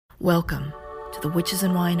Welcome to the Witches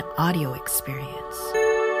and Wine audio experience.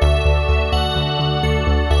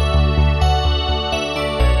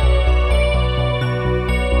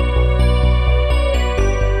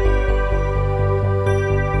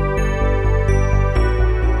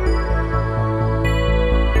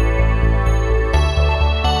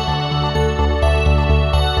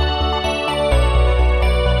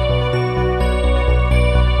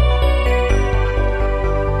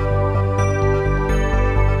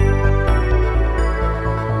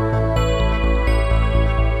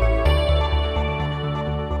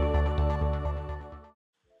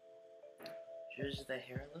 Zhuzh the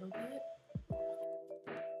hair a little bit.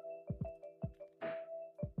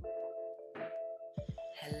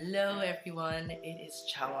 Hello everyone, it is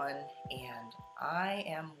Chawan and I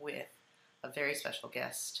am with a very special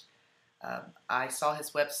guest. I saw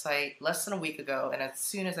his website less than a week ago, and as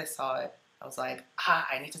soon as I saw it, I was like,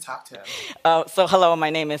 I need to talk to him. So hello, my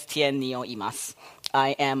name is Tien Nio Imas.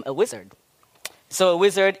 I am a wizard. So a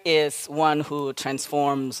wizard is one who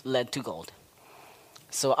transforms lead to gold.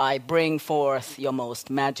 So I bring forth your most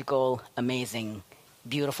magical, amazing,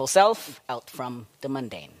 beautiful self out from the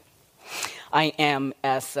mundane. I am,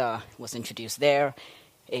 as was introduced there,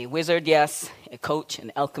 a wizard, yes, a coach,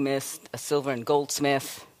 an alchemist, a silver and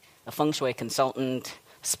goldsmith, a feng shui consultant,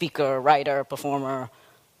 speaker, writer, performer,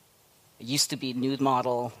 used to be nude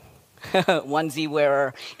model, onesie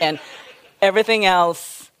wearer, and everything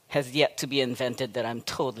else has yet to be invented that I'm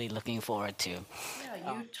totally looking forward to.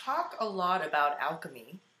 Yeah, you talk a lot about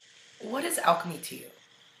alchemy. What is alchemy to you?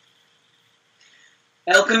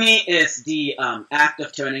 Alchemy is the act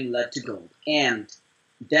of turning lead to gold, and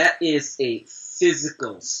that is a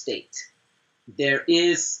physical state. There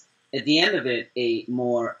is, at the end of it, a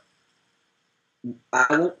more, I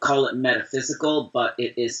won't call it metaphysical, but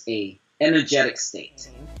it is a energetic state.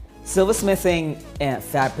 Silversmithing,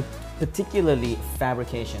 particularly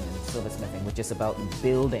fabrication in silversmithing, which is about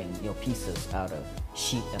building your pieces out of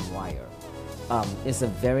sheet and wire, is a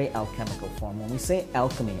very alchemical form. When we say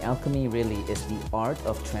alchemy, alchemy really is the art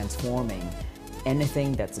of transforming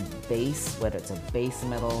anything that's base, whether it's a base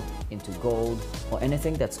metal, into gold, or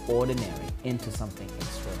anything that's ordinary into something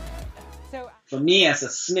extraordinary. For me as a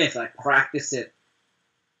smith, I practice it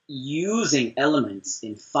using elements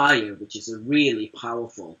in fire, which is a really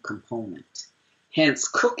powerful component. Hence,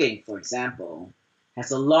 cooking, for example,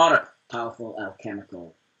 has a lot of powerful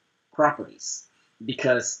alchemical properties,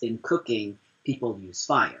 because in cooking, people use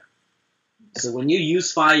fire. So when you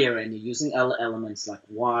use fire and you're using elements like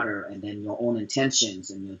water and then your own intentions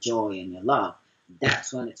and your joy and your love,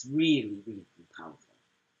 that's when it's really, really powerful.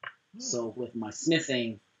 So with my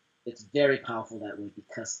smithing, it's very powerful that way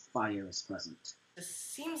because fire is present. It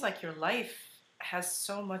seems like your life has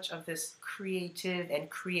so much of this creative and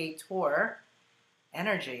creator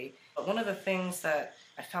energy. But one of the things that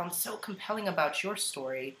I found so compelling about your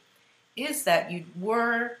story is that you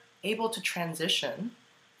were able to transition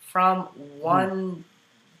from one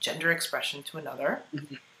gender expression to another.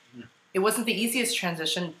 It wasn't the easiest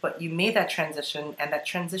transition, but you made that transition, and that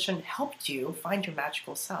transition helped you find your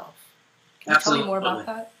magical self. Can you tell me more about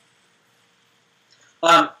that?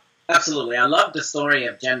 Absolutely. I love the story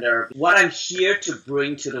of gender. What I'm here to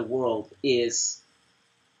bring to the world is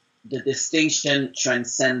the distinction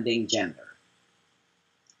transcending gender.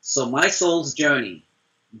 So my soul's journey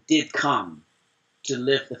did come to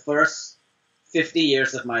live the first 50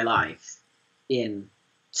 years of my life in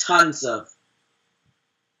tons of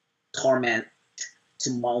torment,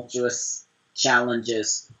 tumultuous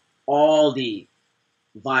challenges, all the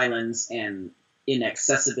violence and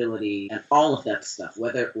inaccessibility and all of that stuff,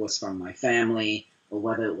 whether it was from my family or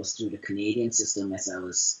whether it was through the Canadian system as I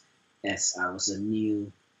was a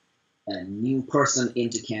new person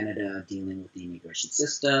into Canada dealing with the immigration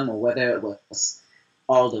system, or whether it was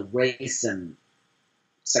all the race and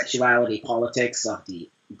sexuality politics of the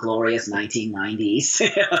glorious 1990s,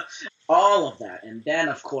 all of that. And then,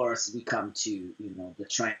 of course, we come to, the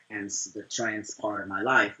trans part of my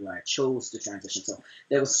life where I chose to transition. So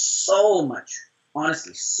there was so much,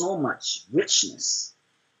 honestly, so much richness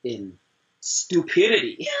in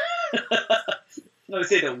stupidity. Let me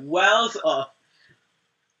say the wealth of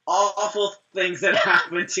awful things that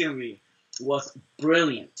happened to me was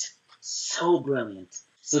brilliant. So brilliant.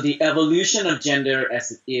 So the evolution of gender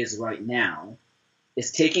as it is right now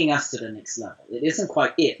is taking us to the next level. It isn't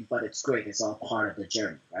quite it, but it's great. It's all part of the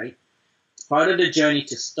journey, right? It's part of the journey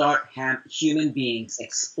to start human beings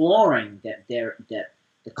exploring that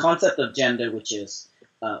the concept of gender, which is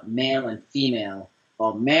male and female,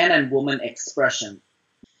 or man and woman expression,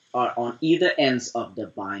 are on either ends of the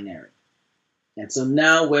binary. And so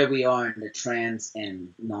now where we are in the trans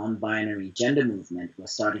and non-binary gender movement, we're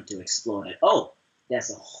starting to explore that, oh, there's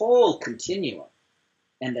a whole continuum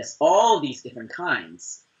and there's all these different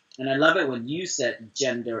kinds. And I love it when you said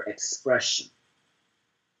gender expression,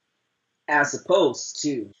 as opposed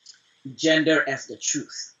to gender as the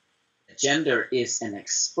truth. Gender is an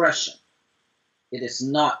expression. It is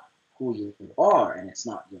not who you are, and it's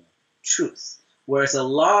not your truth. Whereas a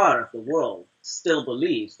lot of the world still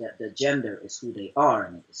believes that the gender is who they are,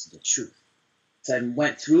 and it is the truth. So I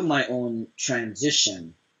went through my own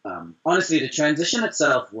transition. Honestly, the transition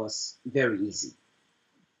itself was very easy.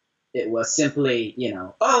 It was simply,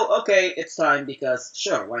 oh, okay, it's time because,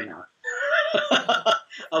 sure, why not?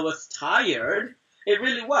 I was tired. It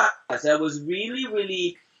really was. I was really,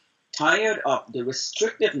 really tired of the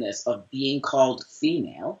restrictiveness of being called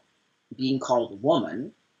female, being called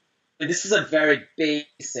woman. And this is a very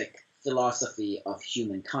basic philosophy of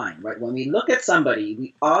humankind, right? When we look at somebody,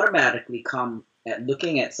 we automatically come at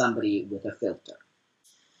looking at somebody with a filter,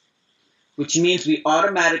 which means we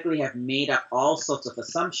automatically have made up all sorts of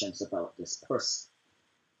assumptions about this person.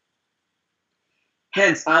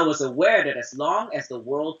 Hence, I was aware that as long as the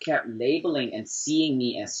world kept labeling and seeing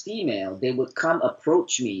me as female, they would come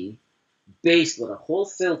approach me based with a whole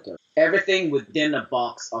filter. Everything within a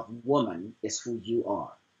box of woman is who you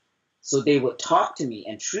are. So they would talk to me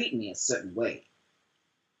and treat me a certain way,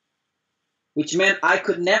 which meant I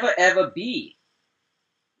could never ever be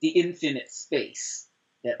the infinite space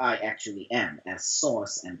that I actually am as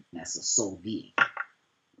source and as a soul being.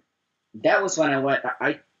 That was when I went,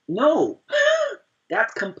 no,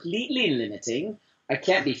 that's completely limiting. I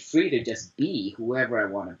can't be free to just be whoever I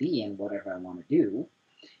want to be and whatever I want to do.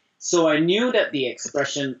 So I knew that the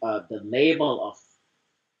expression, the label of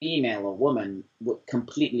female or woman would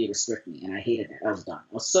completely restrict me, and I hated it. I was done.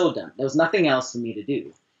 I was so done. There was nothing else for me to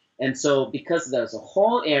do. And so because there's a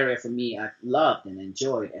whole area for me I loved and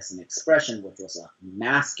enjoyed as an expression, which was a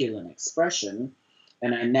masculine expression,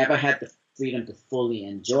 and I never had the freedom to fully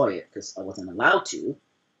enjoy it because I wasn't allowed to.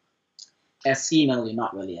 As female, you're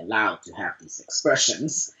not really allowed to have these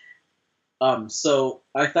expressions. So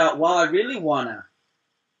I thought, well, I really want to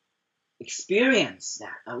experience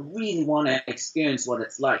that. I really want to experience what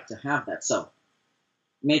it's like to have that. So it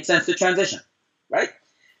made sense to transition, right?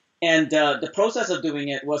 And the process of doing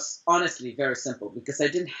it was honestly very simple because I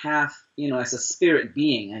didn't have, as a spirit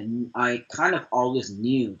being, I kind of always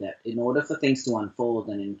knew that in order for things to unfold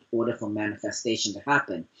and in order for manifestation to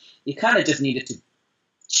happen, you kind of just needed to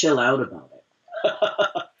chill out about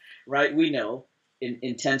it, right? We know in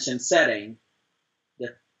intention setting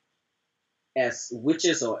that as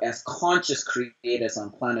witches or as conscious creators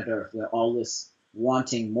on planet Earth, we're always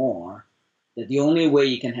wanting more, that the only way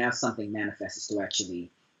you can have something manifest is to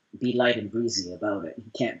actually be light and breezy about it.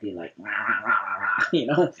 You can't be like, rah, rah,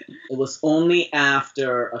 rah, rah, It was only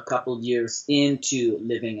after a couple years into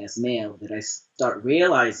living as male that I start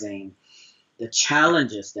realizing the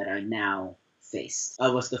challenges that I now faced. I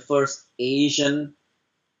was the first Asian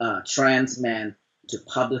trans man to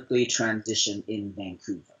publicly transition in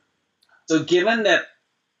Vancouver. So given that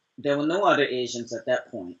there were no other Asians at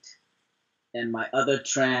that point, and my other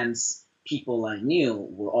trans people I knew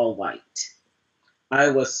were all white,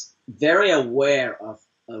 I was very aware of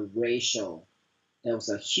there was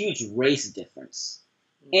a huge race difference.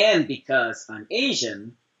 And because I'm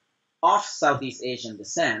Asian, of Southeast Asian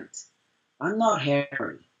descent, I'm not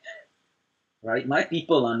hairy, right? My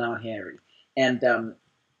people are not hairy. And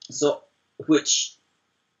which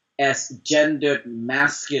as gendered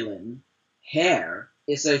masculine, hair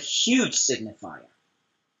is a huge signifier.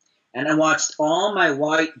 And I watched all my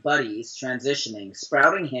white buddies transitioning,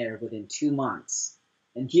 sprouting hair within 2 months.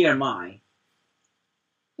 And here am I,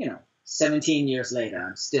 17 years later,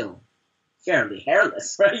 I'm still fairly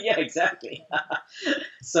hairless, right? Yeah, exactly.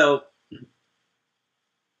 So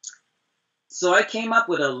I came up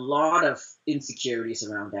with a lot of insecurities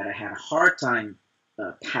around that. I had a hard time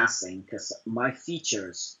passing because my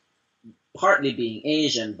features, partly being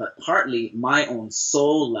Asian, but partly my own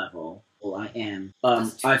soul level, I am.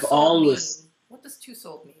 I've always. What does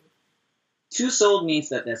two-souled mean? Two-souled means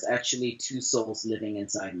that there's actually two souls living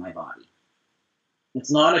inside my body.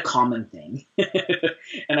 It's not a common thing.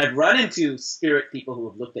 And I've run into spirit people who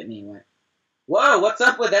have looked at me and went, whoa, what's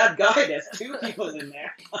up with that guy? There's two people in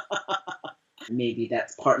there. Maybe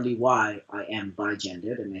that's partly why I am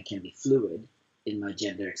bigendered and I can be fluid in my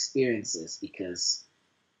gender experiences, because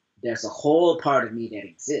there's a whole part of me that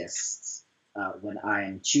exists when I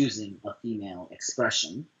am choosing a female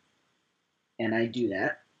expression, and I do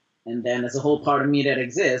that. And then there's a whole part of me that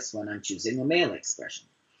exists when I'm choosing a male expression.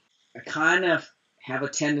 I kind of have a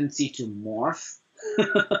tendency to morph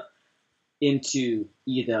into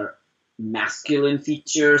either masculine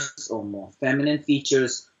features or more feminine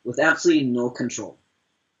features with absolutely no control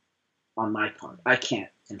on my part. I can't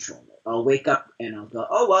control it. I'll wake up and I'll go,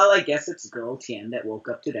 oh, well, I guess it's girl Tian that woke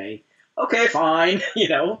up today. Okay, fine, you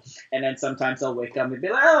know. And then sometimes I'll wake up and be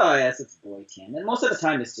like, oh, yes, it's boy Tian. And most of the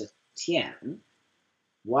time it's just Tian,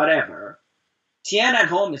 whatever. Tian at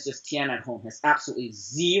home is just Tian at home, has absolutely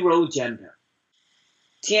zero gender.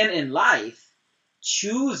 Tian in life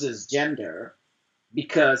chooses gender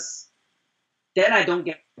because then I don't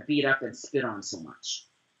get beat up and spit on so much.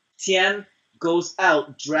 Tian goes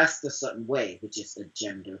out dressed a certain way, which is a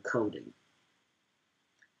gender coding.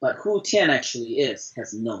 But who Tian actually is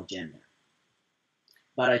has no gender.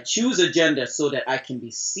 But I choose a gender so that I can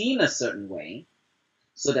be seen a certain way,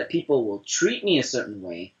 so that people will treat me a certain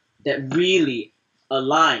way that really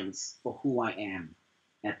aligns for who I am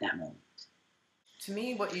at that moment. To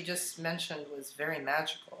me, what you just mentioned was very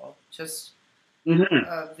magical. Just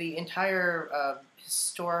the entire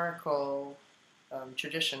historical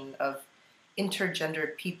tradition of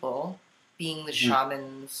intergendered people being the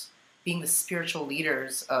shamans, being the spiritual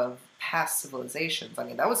leaders of past civilizations. I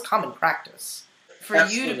mean, that was common practice. For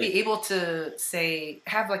you to be able to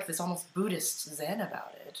have like this almost Buddhist Zen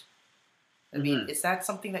about it, I mean, is that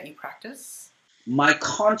something that you practice? My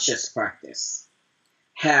conscious practice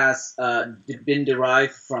has been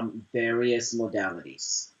derived from various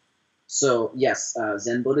modalities. So yes,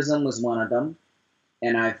 Zen Buddhism was one of them,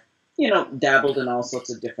 and I've dabbled in all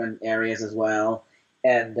sorts of different areas as well.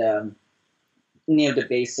 And the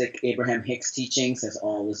basic Abraham Hicks teachings has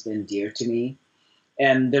always been dear to me.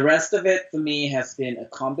 And the rest of it for me has been a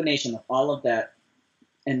combination of all of that,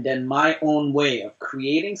 and then my own way of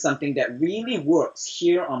creating something that really works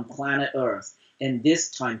here on planet Earth in this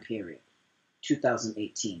time period,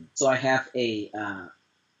 2018. So I have a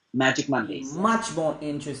Magic Mondays. Much more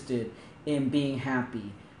interested in being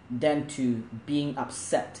happy than to being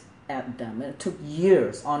upset at them. It took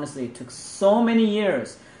years, honestly, it took so many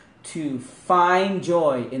years to find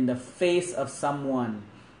joy in the face of someone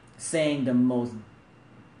saying the most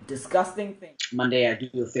disgusting thing. Monday I do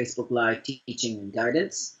a Facebook Live teaching and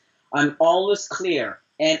guidance. I'm always clear,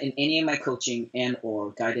 and in any of my coaching and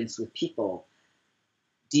or guidance with people,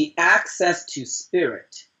 the access to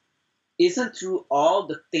spirit isn't through all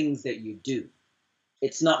the things that you do.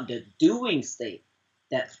 It's not the doing state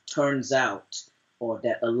that turns out or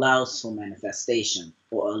that allows for manifestation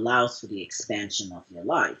or allows for the expansion of your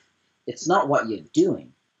life. It's not what you're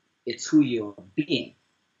doing. It's who you're being.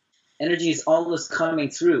 Energy is always coming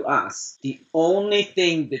through us. The only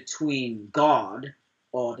thing between God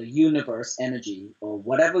or the universe energy or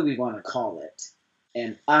whatever we want to call it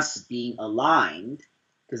and us being aligned,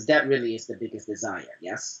 because that really is the biggest desire,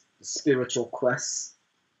 yes? The spiritual quest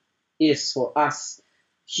is for us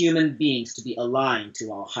human beings to be aligned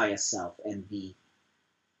to our higher self and be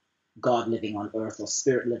God living on earth or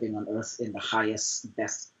spirit living on earth in the highest,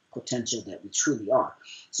 best potential that we truly are.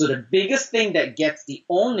 So the biggest thing the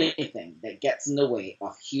only thing that gets in the way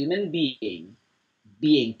of human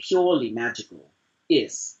being purely magical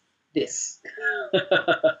is this.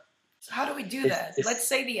 So how do we do that? Let's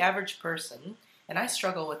say the average person, and I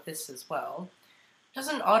struggle with this as well,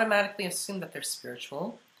 doesn't automatically assume that they're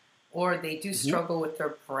spiritual, or they do struggle with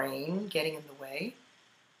their brain getting in the way.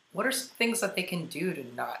 What are some things that they can do to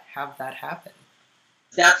not have that happen?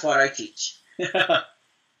 That's what I teach.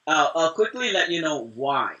 I'll quickly let you know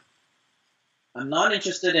why. I'm not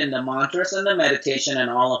interested in the mantras and the meditation and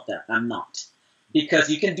all of that. I'm not. Because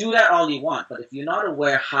you can do that all you want, but if you're not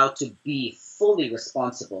aware how to be fully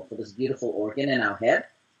responsible for this beautiful organ in our head,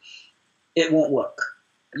 it won't work.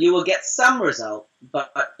 You will get some result,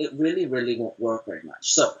 but it really, really won't work very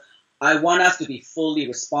much. So I want us to be fully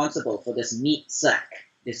responsible for this meat sack,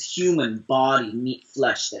 this human body, meat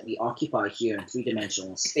flesh that we occupy here in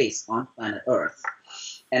three-dimensional space on planet Earth.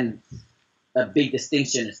 And a big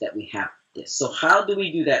distinction is that we have this. So how do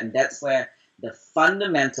we do that? And that's where the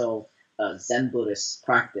fundamental Zen Buddhist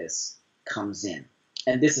practice comes in.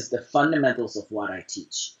 And this is the fundamentals of what I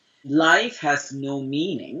teach. Life has no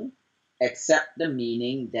meaning except the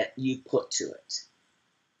meaning that you put to it.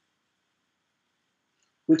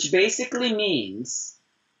 Which basically means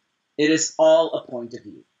it is all a point of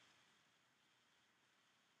view.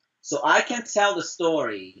 So I can tell the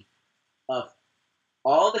story of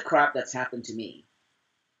all the crap that's happened to me.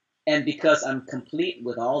 And because I'm complete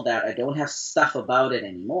with all that, I don't have stuff about it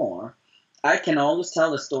anymore, I can always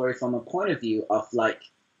tell the story from a point of view of like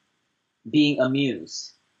being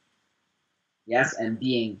amused. Yes, and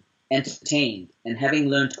being entertained and having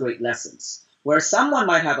learned great lessons. Where someone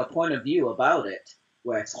might have a point of view about it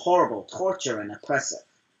where it's horrible, torture, and oppressive.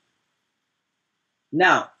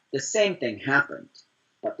 Now, the same thing happened,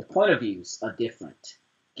 but the point of views are different.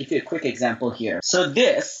 I'll give you a quick example here. So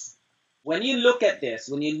this, when you look at this,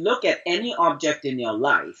 when you look at any object in your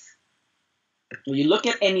life, when you look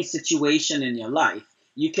at any situation in your life,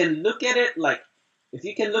 you can look at it like, if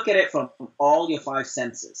you can look at it from all your five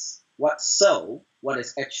senses, what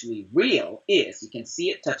is actually real is, you can see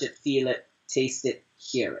it, touch it, feel it, taste it,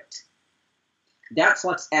 hear it. That's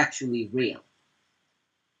what's actually real.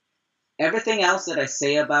 Everything else that I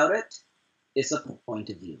say about it is a point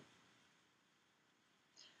of view.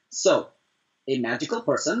 So, a magical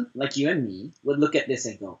person like you and me would look at this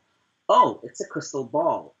and go, oh, it's a crystal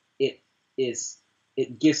ball.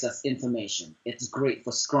 It gives us information. It's great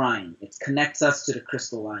for scrying. It connects us to the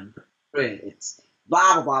crystalline grid. It's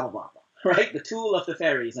blah, blah, blah, blah, blah, blah, right? The tool of the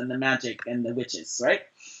fairies and the magic and the witches, right?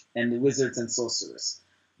 And the wizards and sorcerers.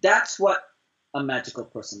 That's what a magical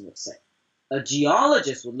person would say. A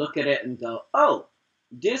geologist would look at it and go, oh,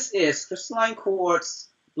 this is crystalline quartz,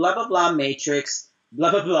 blah, blah, blah, matrix,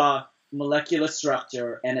 blah, blah, blah, molecular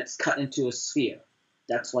structure, and it's cut into a sphere.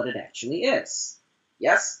 That's what it actually is.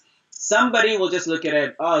 Yes? Somebody will just look at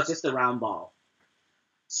it, oh, it's just a round ball.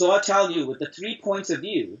 So I'll tell you, with the 3 points of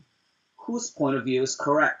view, whose point of view is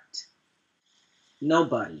correct?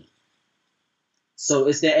 Nobody. So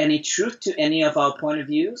is there any truth to any of our point of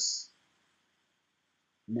views?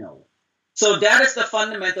 No. So that is the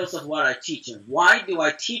fundamentals of what I teach. And why do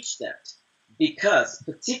I teach that? Because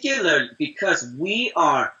we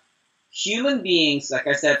are human beings, like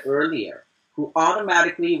I said earlier, who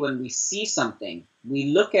automatically, when we see something, we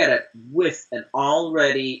look at it with an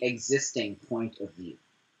already existing point of view.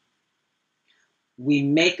 We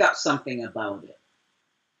make up something about it.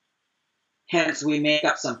 Hence, we make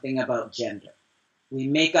up something about gender. We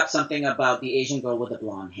make up something about the Asian girl with the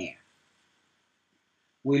blonde hair.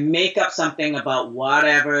 We make up something about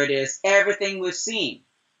whatever it is, everything we've seen.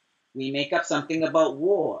 We make up something about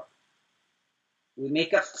war. We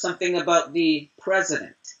make up something about the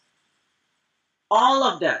president. All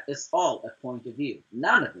of that is all a point of view.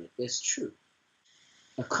 None of it is true.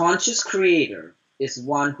 A conscious creator is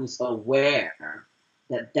one who's aware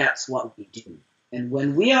that that's what we do. And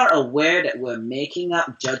when we are aware that we're making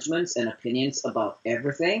up judgments and opinions about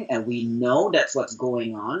everything, and we know that's what's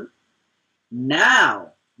going on,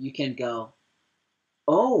 now you can go,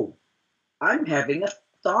 oh, I'm having a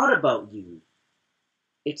thought about you.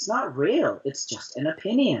 It's not real. It's just an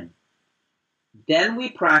opinion. Then we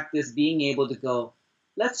practice being able to go,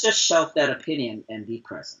 let's just shelf that opinion and be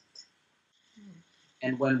present.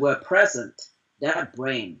 And when we're present, that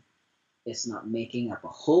brain is not making up a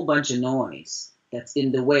whole bunch of noise that's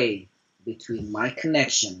in the way between my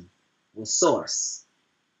connection with Source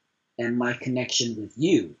and my connection with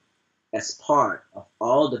you as part of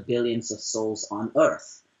all the billions of souls on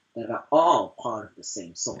Earth that are all part of the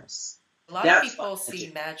same Source. A lot of people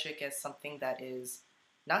see magic as something that is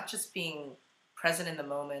not just being present in the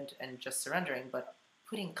moment and just surrendering, but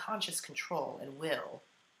putting conscious control and will in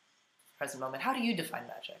the present moment. How do you define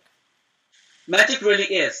magic? Magic really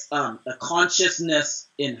is a consciousness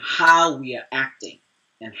in how we are acting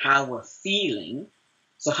and how we're feeling.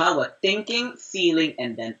 So how we're thinking, feeling,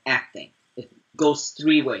 and then acting. It goes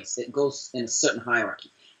 3 ways. It goes in a certain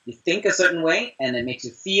hierarchy. You think a certain way, and it makes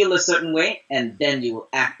you feel a certain way, and then you will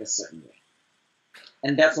act a certain way.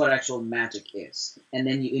 And that's what actual magic is. And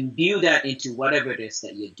then you imbue that into whatever it is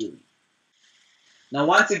that you're doing. Now,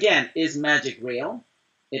 once again, is magic real?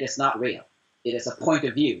 It is not real. It is a point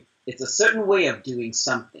of view. It's a certain way of doing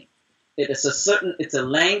something. It's a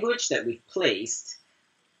language that we've placed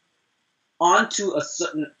onto a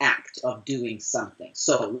certain act of doing something.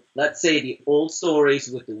 So let's say the old stories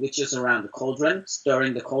with the witches around the cauldron,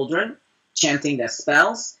 stirring the cauldron, chanting their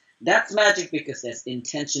spells. That's magic because there's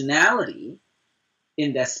intentionality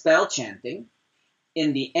in their spell chanting,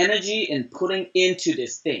 in the energy in putting into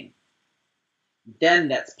this thing. Then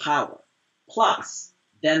that's power. Plus,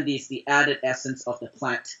 then there's the added essence of the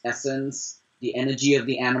plant essence, the energy of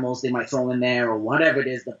the animals they might throw in there, or whatever it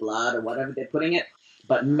is, the blood, or whatever they're putting it.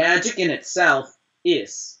 But magic in itself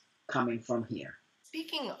is coming from here.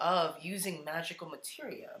 Speaking of using magical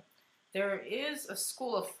materia, there is a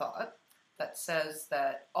school of thought that says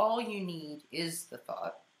that all you need is the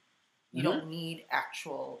thought. You don't need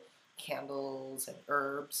actual candles and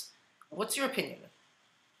herbs. What's your opinion?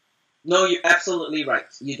 No, you're absolutely right.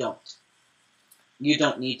 You don't. You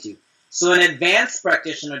don't need to. So an advanced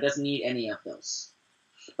practitioner doesn't need any of those.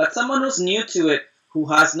 But someone who's new to it,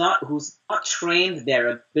 who's not trained their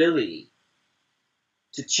ability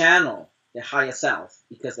to channel their higher self,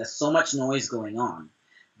 because there's so much noise going on,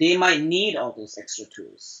 they might need all those extra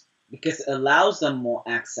tools because it allows them more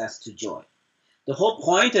access to joy. The whole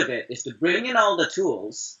point of it is to bring in all the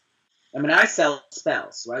tools. I mean, I sell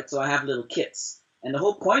spells, right? So I have little kits. And the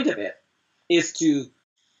whole point of it is to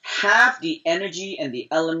have the energy and the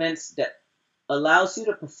elements that allows you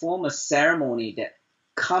to perform a ceremony that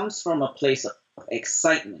comes from a place of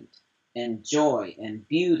excitement and joy and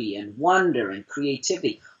beauty and wonder and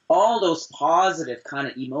creativity. All those positive kind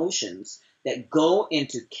of emotions that go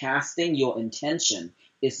into casting your intention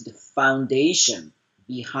is the foundation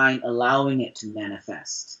behind allowing it to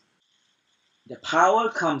manifest. The power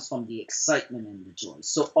comes from the excitement and the joy.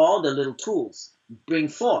 So all the little tools bring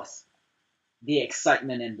forth the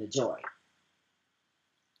excitement and the joy.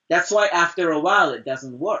 That's why after a while it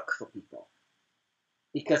doesn't work for people.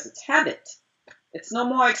 Because it's habit. It's no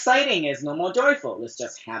more exciting, it's no more joyful, it's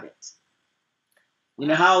just habit. You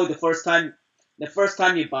know how the first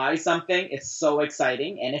time you buy something, it's so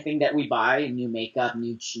exciting. Anything that we buy, new makeup,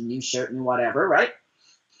 new shirt, new whatever, right?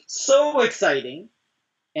 So exciting.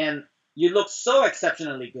 And you look so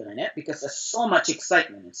exceptionally good in it because there's so much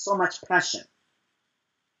excitement and so much passion.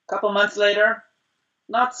 A couple months later,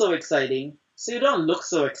 not so exciting, so you don't look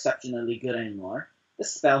so exceptionally good anymore. The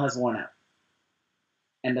spell has worn out.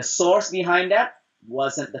 And the source behind that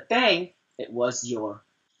wasn't the thing, it was your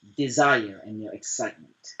desire and your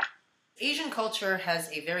excitement. Asian culture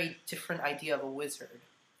has a very different idea of a wizard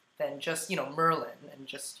than just, Merlin and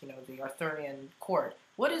just, the Arthurian court.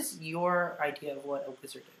 What is your idea of what a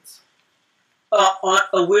wizard is?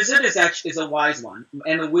 A wizard is a wise one,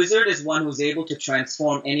 and a wizard is one who's able to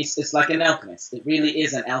transform it's like an alchemist. It really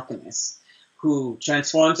is an alchemist who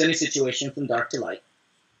transforms any situation from dark to light,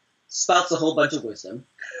 spouts a whole bunch of wisdom.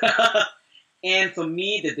 And for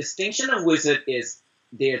me, the distinction of wizard is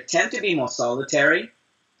they tend to be more solitary,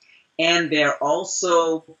 and they're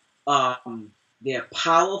also they're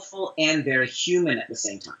powerful and they're human at the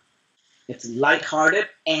same time. It's lighthearted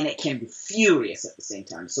and it can be furious at the same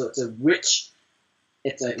time. So it's a rich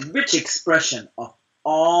expression of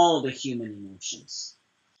all the human emotions.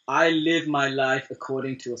 I live my life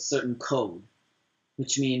according to a certain code,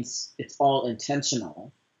 which means it's all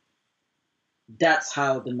intentional. That's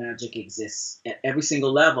how the magic exists at every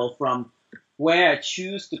single level, from where I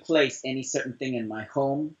choose to place any certain thing in my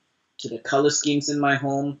home, to the color schemes in my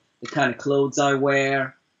home, the kind of clothes I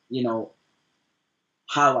wear,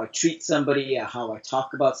 how I treat somebody, or how I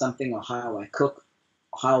talk about something, or how I cook,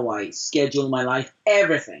 how I schedule my life.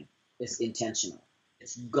 Everything is intentional.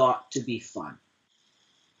 It's got to be fun.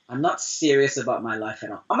 I'm not serious about my life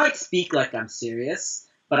at all. I might speak like I'm serious,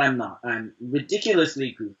 but I'm not. I'm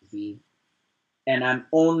ridiculously goofy, and I'm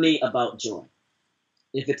only about joy.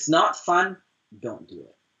 If it's not fun, don't do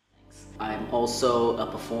it. I'm also a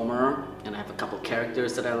performer, and I have a couple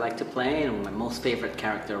characters that I like to play, and my most favorite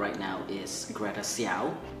character right now is Greta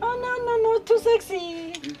Xiao. Oh, no, too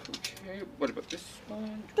sexy. Okay, what about this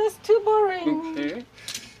one? That's too boring. Okay,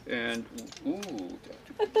 and, ooh.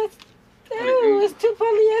 It's too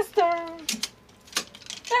polyester.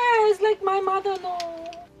 It's like my mother, no.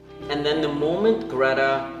 And then the moment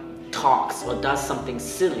Greta talks or does something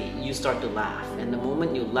silly, you start to laugh. And the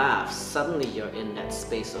moment you laugh, suddenly you're in that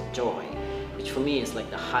space of joy, which for me is like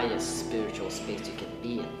the highest spiritual space you can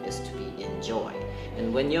be in, is to be in joy.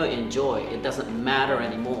 And when you're in joy, it doesn't matter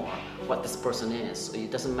anymore what this person is, or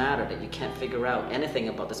it doesn't matter that you can't figure out anything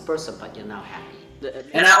about this person, but you're now happy.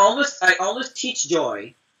 And I always teach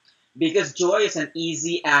joy, because joy is an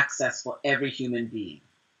easy access for every human being.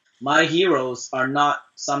 My heroes are not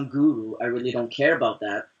some guru. I really don't care about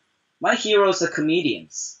that. My heroes are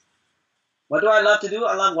comedians. What do I love to do?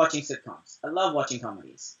 I love watching sitcoms. I love watching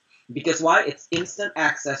comedies. Because why? It's instant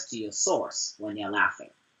access to your source when you're laughing.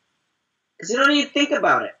 Because you don't even think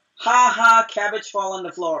about it. Ha ha, cabbage fall on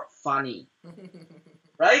the floor. Funny.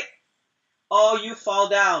 Right? Oh, you fall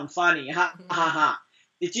down. Funny. Ha ha ha.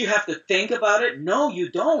 Did you have to think about it? No, you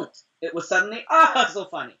don't. It was suddenly, so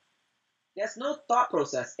funny. There's no thought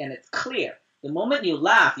process, and it's clear. The moment you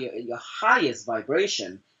laugh, you're at your highest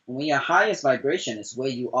vibration. And when your highest vibration is where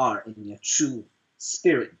you are in your true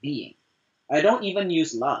spirit being. I don't even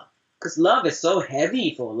use love, because love is so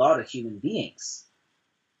heavy for a lot of human beings.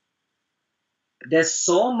 There's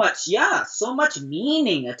so much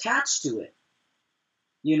meaning attached to it.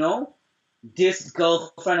 This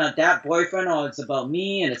girlfriend or that boyfriend, or it's about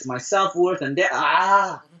me and it's my self-worth and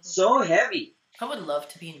that, so heavy. I would love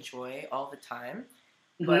to be in joy all the time,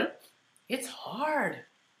 but it's hard.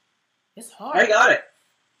 It's hard. I got it.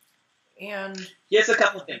 And here's a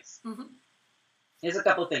couple things. Here's a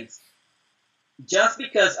couple things. just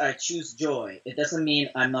because I choose joy, it doesn't mean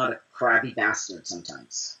I'm not a crabby bastard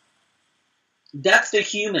sometimes. That's the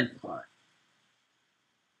human part.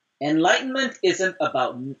 Enlightenment isn't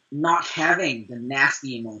about not having the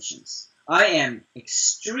nasty emotions. I am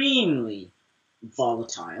extremely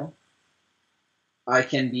volatile. I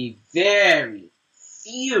can be very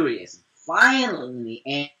furious,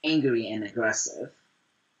 violently angry and aggressive.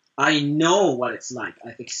 I know what it's like.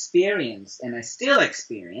 I've experienced, and I still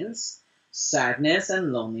experience, sadness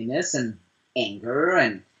and loneliness and anger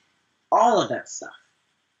and all of that stuff,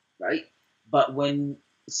 right? But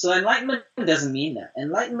so enlightenment doesn't mean that.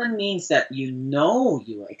 Enlightenment means that you know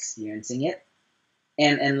you are experiencing it.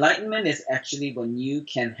 And enlightenment is actually when you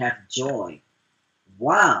can have joy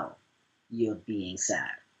while you're being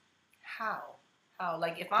sad. How?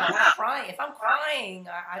 Like if I'm crying,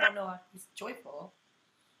 I don't know if he's joyful.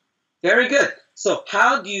 Very good. So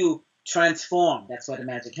how do you transform? That's why the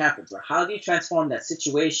magic happens. Right? How do you transform that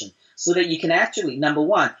situation so that you can actually, number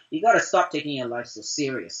one, you got to stop taking your life so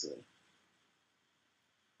seriously.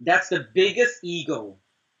 That's the biggest ego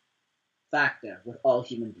factor with all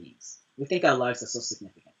human beings. We think our lives are so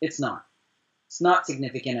significant. It's not. It's not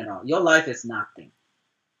significant at all. Your life is nothing.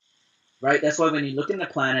 Right? That's why when you look in the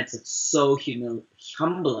planets, it's so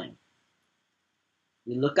humbling.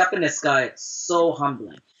 You look up in the sky, it's so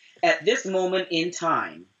humbling. At this moment in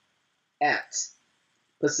time, at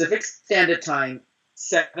Pacific Standard Time,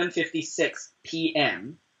 7:56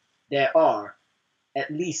 p.m., there are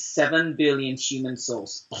at least 7 billion human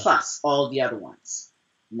souls, plus all the other ones.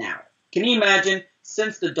 Now, can you imagine,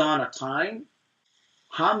 since the dawn of time,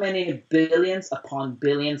 how many billions upon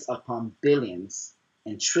billions upon billions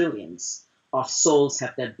and trillions of souls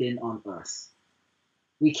have there been on Earth?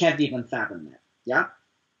 We can't even fathom that, yeah?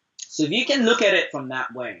 So if you can look at it from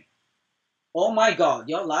that way, oh my God,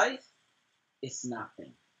 your life is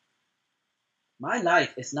nothing. My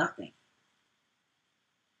life is nothing.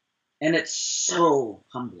 And it's so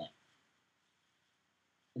humbling.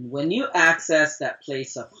 And when you access that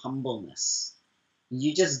place of humbleness,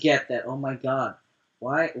 you just get that, oh my God,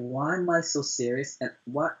 why am I so serious? And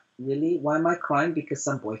what, really? Why am I crying because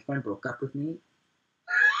some boyfriend broke up with me?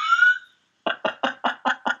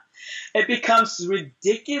 It becomes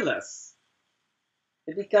ridiculous.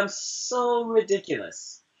 It becomes so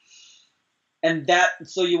ridiculous. And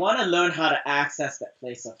so you want to learn how to access that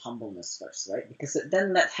place of humbleness first, right? Because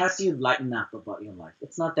then that has you lighten up about your life.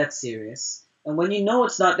 It's not that serious. And when you know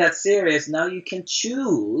it's not that serious, now you can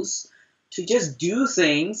choose to just do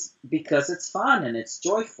things because it's fun and it's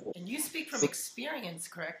joyful. And you speak from experience,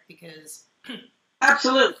 correct? Because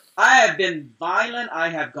absolutely. I have been violent. I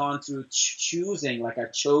have gone through choosing, like I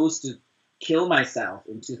chose to kill myself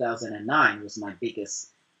in 2009 was my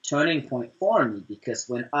biggest turning point for me, because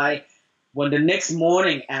when the next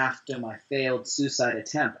morning after my failed suicide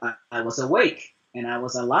attempt, I was awake and I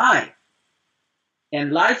was alive.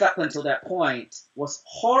 And life up until that point was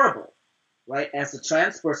horrible, right? As a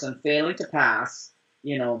trans person failing to pass,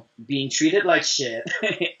 being treated like shit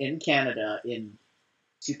in Canada in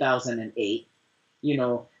 2008,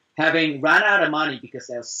 having run out of money because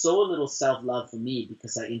there was so little self-love for me,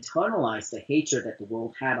 because I internalized the hatred that the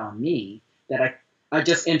world had on me, that I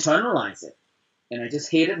just internalized it. And I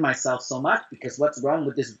just hated myself so much because what's wrong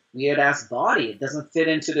with this weird-ass body? It doesn't fit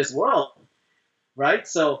into this world, right?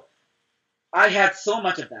 So I had so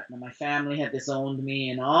much of that. And my family had disowned me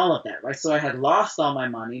and all of that, right? So I had lost all my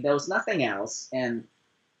money. There was nothing else. And,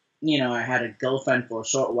 I had a girlfriend for a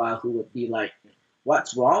short while who would be like,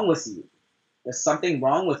 what's wrong with you? There's something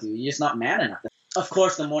wrong with you. You're just not man enough. Of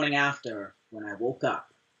course, the morning after, when I woke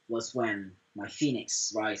up, was when my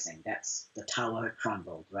phoenix rising, that's the tower had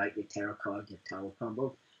crumbled, right? The tarot card, the tower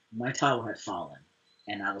crumbled. My tower had fallen,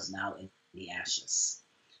 and I was now in the ashes.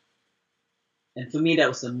 And for me, that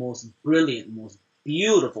was the most brilliant, most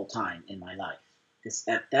beautiful time in my life. Because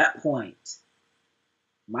at that point,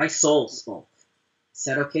 my soul spoke. It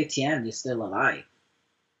said, okay, Tian, you're still alive.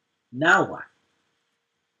 Now what?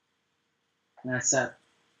 And I said,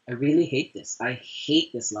 I really hate this. I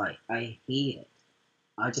hate this life. I hate it.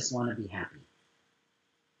 I just want to be happy.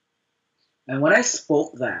 And when I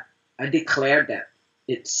spoke that, I declared that.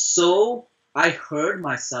 I heard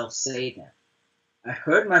myself say that. I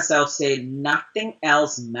heard myself say, nothing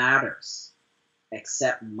else matters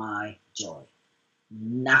except my joy.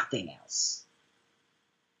 Nothing else.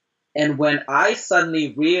 And when I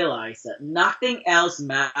suddenly realized that nothing else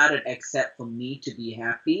mattered except for me to be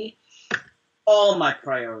happy, all my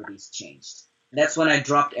priorities changed. That's when I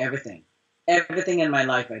dropped everything. Everything in my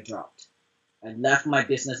life I dropped. I left my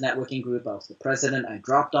business networking group. I was the president. I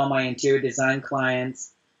dropped all my interior design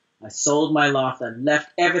clients. I sold my loft, I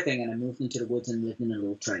left everything, and I moved into the woods and lived in a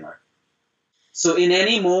little trailer. So in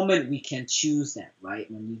any moment, we can choose that, right?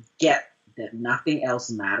 When you get that nothing else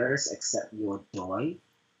matters except your joy,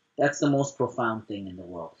 that's the most profound thing in the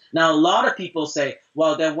world. Now, a lot of people say,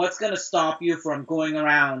 well, then what's going to stop you from going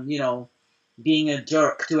around, being a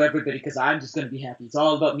jerk to everybody because I'm just going to be happy. It's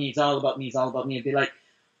all about me. It's all about me. It's all about me. It'd be like,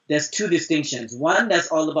 there's two distinctions. One, that's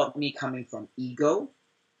all about me coming from ego,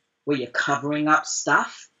 where you're covering up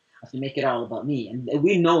stuff. I have to make it all about me. And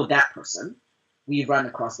we know that person. We run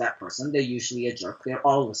across that person. They're usually a jerk. They're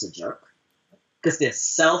always a jerk because they're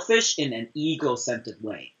selfish in an ego-centered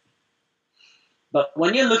way. But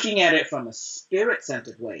when you're looking at it from a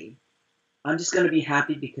spirit-centered way, I'm just going to be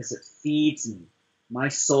happy because it feeds me. My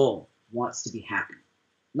soul wants to be happy.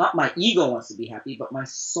 Not my ego wants to be happy, but my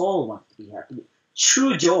soul wants to be happy.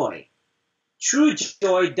 True joy. True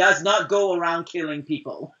joy does not go around killing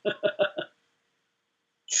people.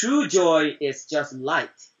 True joy is just light.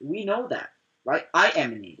 We know that, right? I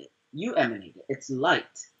emanate it. You emanate it. It's light.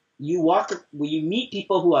 When you meet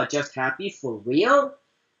people who are just happy for real,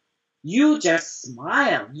 you just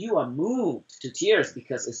smile. You are moved to tears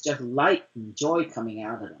because it's just light and joy coming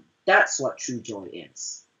out of them. That's what true joy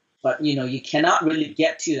is. But, you cannot really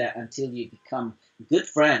get to that until you become good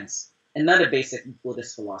friends. Another basic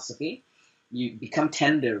Buddhist philosophy, you become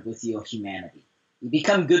tender with your humanity. You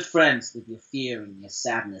become good friends with your fear and your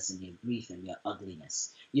sadness and your grief and your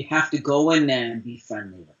ugliness. You have to go in there and be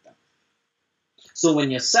friendly with them. So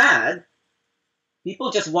when you're sad,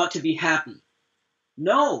 people just want to be happy.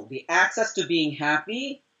 No, the access to being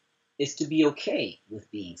happy is to be okay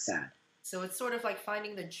with being sad. So it's sort of like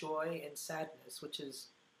finding the joy in sadness, which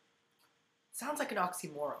sounds like an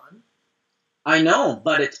oxymoron. I know,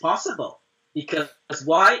 but it's possible. Because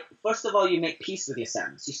why? First of all, you make peace with your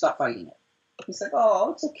sadness. You stop fighting it. It's like,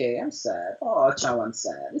 oh, it's okay, I'm sad. Oh, Chow, I'm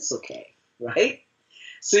sad. It's okay, right?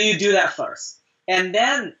 So you do that first. And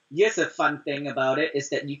then, here's a fun thing about it, is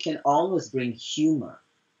that you can always bring humor.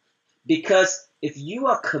 Because if you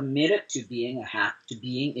are committed to being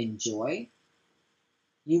in joy,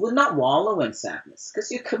 you will not wallow in sadness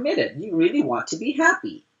because you're committed. You really want to be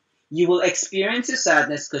happy. You will experience your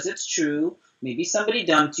sadness because it's true. Maybe somebody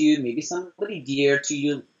dumped you. Maybe somebody dear to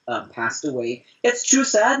you passed away. It's true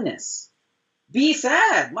sadness. Be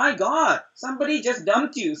sad. My God, somebody just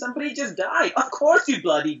dumped you. Somebody just died. Of course you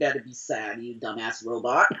bloody better be sad, you dumbass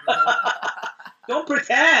robot. Don't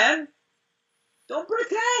pretend. Don't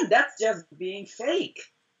pretend. That's just being fake.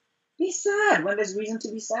 Be sad when there's reason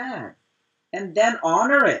to be sad. And then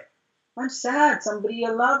honor it. I'm sad. Somebody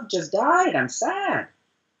you love just died. I'm sad.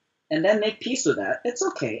 And then make peace with that. It's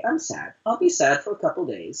okay. I'm sad. I'll be sad for a couple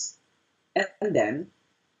days. And then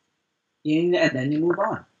you move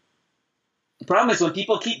on. The problem is when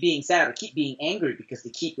people keep being sad or keep being angry because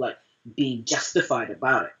they keep being justified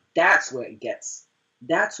about it. That's where it gets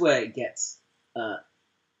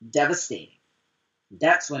devastating.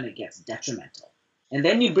 That's when it gets detrimental. And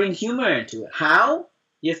then you bring humor into it. How?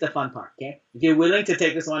 Here's the fun part, okay? If you're willing to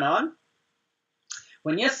take this one on,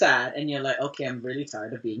 when you're sad and you're like, okay, I'm really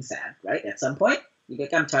tired of being sad, right? At some point, you're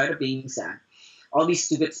like, I'm tired of being sad. All these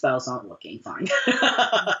stupid spells aren't working, fine.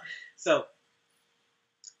 So,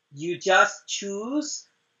 you just choose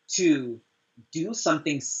to do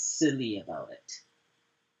something silly about it.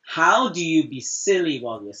 How do you be silly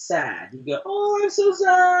while you're sad? You go, oh, I'm so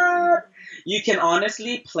sad. You can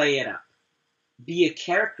honestly play it up. Be a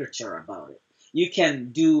caricature about it. You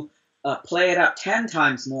can play it up 10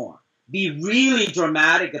 times more. Be really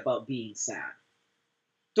dramatic about being sad.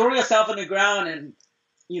 Throw yourself on the ground and,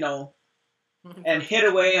 and hit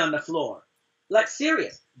away on the floor. Like,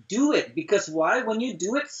 serious. Do it. Because why? When you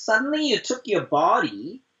do it, suddenly you took your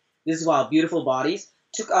body, this is why beautiful bodies,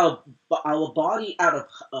 took our body out of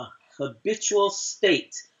a habitual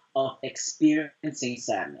state of experiencing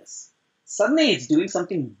sadness. Suddenly it's doing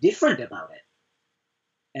something different about it.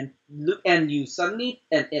 And you suddenly,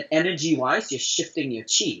 and energy-wise, you're shifting your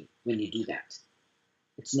chi when you do that.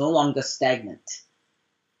 It's no longer stagnant.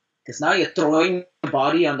 Because now you're throwing your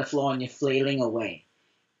body on the floor and you're flailing away.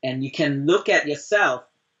 And you can look at yourself,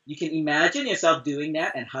 you can imagine yourself doing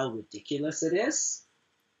that and how ridiculous it is.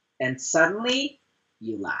 And suddenly,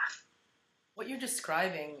 you laugh. What you're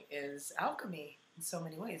describing is alchemy in so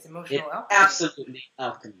many ways, emotional alchemy. Absolutely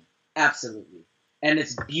alchemy. Absolutely. And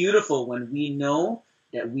it's beautiful when we know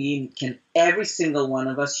that every single one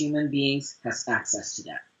of us human beings has access to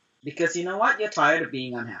that. Because you know what? You're tired of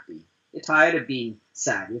being unhappy. You're tired of being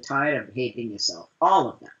sad. You're tired of hating yourself. All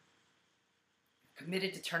of that.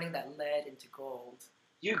 Committed to turning that lead into gold.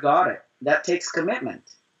 You got it. That takes commitment.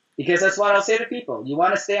 Because that's what I'll say to people. You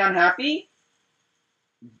want to stay unhappy?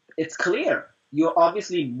 it's clear. You're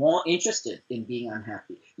obviously more interested in being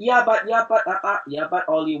unhappy. Yeah, but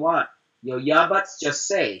all you want. Your yeah buts just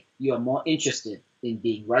say you're more interested in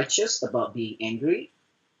being righteous about being angry.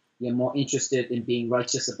 You're more interested in being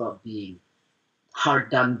righteous about being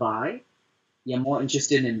hard done by. You're more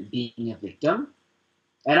interested in being a victim.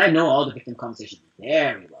 And I know all the victim conversations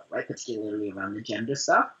very well, right? Particularly around the gender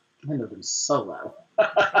stuff. I know them so well.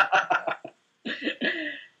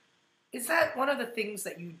 Is that one of the things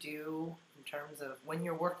that you do in terms of when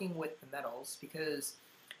you're working with the metals? Because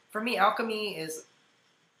for me, alchemy is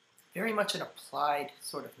very much an applied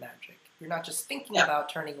sort of magic. You're not just thinking about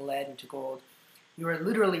turning lead into gold. You are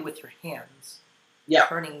literally with your hands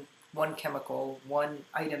turning one chemical, one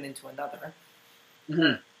item into another.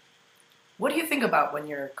 Mm-hmm. What do you think about when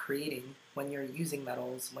you're creating, when you're using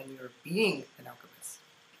metals, when you're being an alchemist?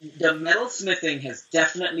 The metalsmithing has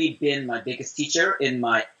definitely been my biggest teacher in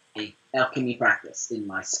my alchemy practice, in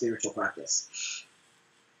my spiritual practice.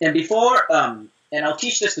 And before, and I'll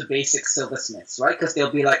teach this to basic silversmiths, right? Because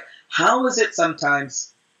they'll be like, how is it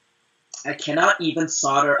sometimes I cannot even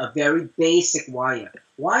solder a very basic wire?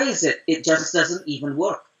 Why is it just doesn't even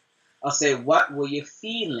work? I'll say, what were you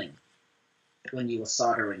feeling when you were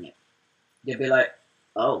soldering it? They'll be like,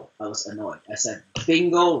 oh, I was annoyed. I said,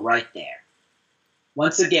 bingo, right there.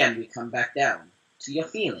 Once again, we come back down to your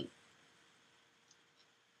feeling.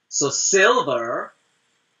 So silver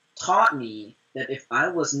taught me that if I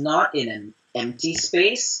was not in an empty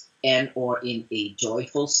space and or in a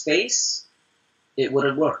joyful space, it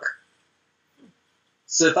wouldn't work.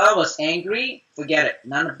 So if I was angry, forget it.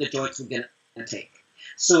 None of the joys were going to take.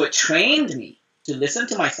 So it trained me to listen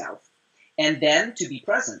to myself and then to be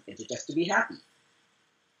present and just to be happy.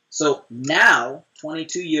 So now,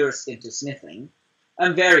 22 years into smithing,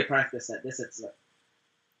 I'm very practiced at this. It's like,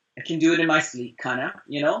 I can do it in my sleep, kind of,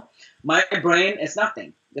 you know. My brain is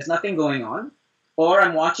nothing. There's nothing going on. Or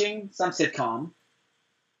I'm watching some sitcom,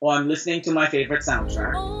 or I'm listening to my favorite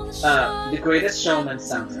soundtrack, The Greatest Showman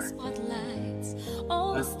soundtrack.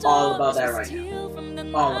 I'm all about that right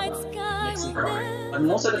now. All about it. Makes me cry. And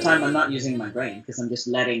most of the time, I'm not using my brain because I'm just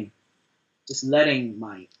letting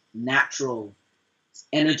my natural,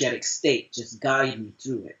 energetic state just guide me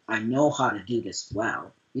through it. I know how to do this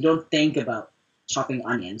well. You don't think about chopping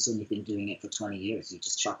onions when you've been doing it for 20 years. You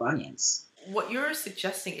just chop onions. What you're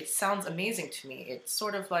suggesting, it sounds amazing to me. It's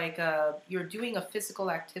sort of like you're doing a physical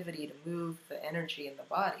activity to move the energy in the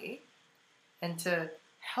body and to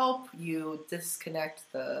help you disconnect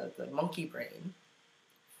the monkey brain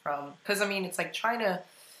from... Because, I mean, it's like trying to...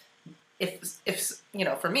 If you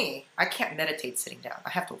know, for me, I can't meditate sitting down. I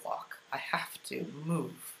have to walk. I have to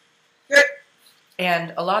move.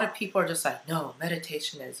 And a lot of people are just like, no,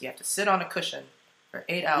 meditation is you have to sit on a cushion for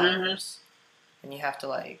 8 hours and you have to,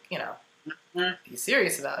 like, you know, be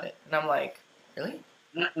serious about it. And I'm like, really?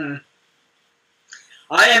 I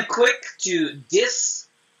am quick to diss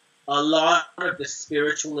a lot of the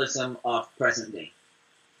spiritualism of present day.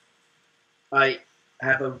 I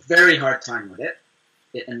have a very hard time with it.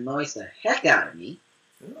 It annoys the heck out of me.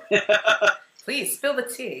 Please, spill the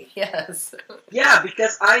tea. Yes. Yeah,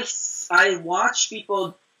 because I watch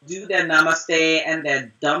people do their namaste and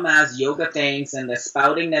their dumbass yoga things and they're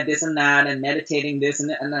spouting their this and that and meditating this and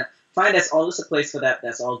that, and I find there's always a place for that.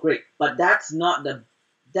 That's all great. But that's not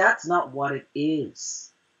what it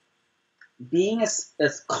is. Being a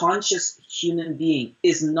conscious human being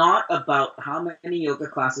is not about how many yoga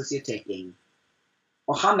classes you're taking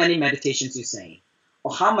or how many meditations you're saying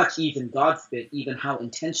or how much, even, God forbid, even how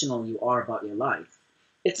intentional you are about your life.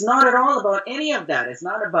 It's not at all about any of that. It's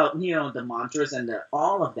not about, you know, the mantras and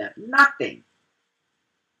all of that. Nothing.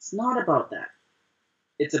 It's not about that.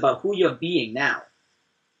 It's about who you're being now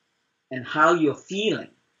and how you're feeling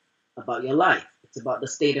about your life. It's about the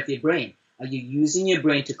state of your brain. Are you using your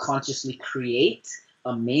brain to consciously create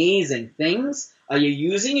amazing things? Are you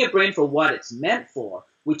using your brain for what it's meant for,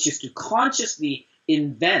 which is to consciously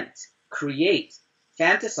invent, create,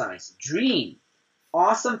 fantasize, dream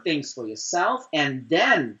awesome things for yourself and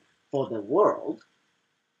then for the world?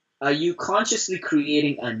 Are you consciously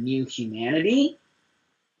creating a new humanity?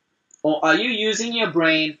 Or are you using your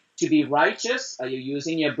brain to be righteous? Are you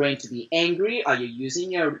using your brain to be angry? Are you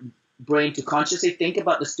using your brain to consciously think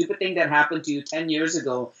about the stupid thing that happened to you 10 years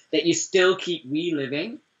ago that you still keep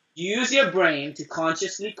reliving? Use your brain to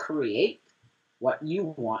consciously create what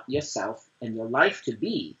you want yourself and your life to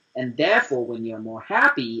be. And therefore, when you're more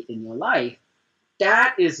happy in your life,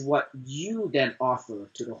 that is what you then offer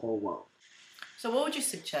to the whole world. So what would you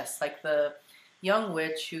suggest? Like the young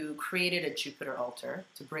witch who created a Jupiter altar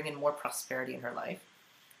to bring in more prosperity in her life.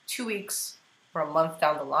 2 weeks for a month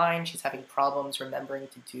down the line, she's having problems remembering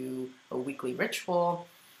to do a weekly ritual.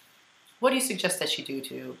 What do you suggest that she do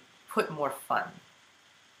to put more fun?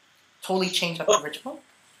 Totally change up the ritual?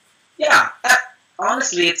 Yeah,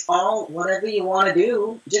 honestly, it's all whatever you want to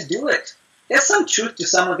do, just do it. There's some truth to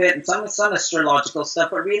some of it, and some astrological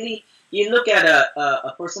stuff, but really, you look at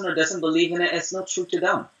a person who doesn't believe in it, it's no truth to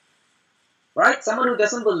them. Right? Someone who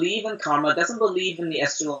doesn't believe in karma, doesn't believe in the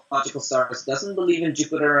astrological stars, doesn't believe in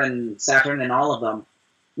Jupiter and Saturn and all of them,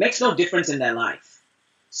 makes no difference in their life.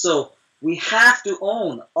 So we have to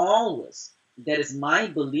own always that is my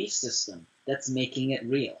belief system that's making it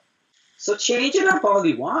real. So change it up all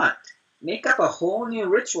you want. Make up a whole new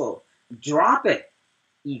ritual. Drop it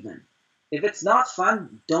even. If it's not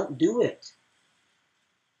fun, don't do it.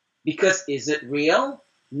 Because is it real?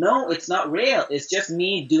 No, it's not real. It's just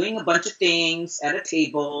me doing a bunch of things at a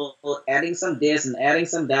table, adding some this and adding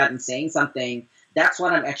some that and saying something. That's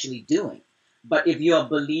what I'm actually doing. But if you're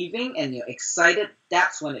believing and you're excited,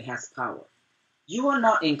 that's when it has power. You are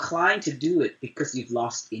not inclined to do it because you've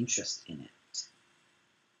lost interest in it.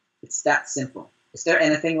 It's that simple. Is there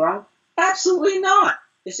anything wrong? Absolutely not.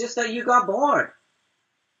 It's just that you got bored.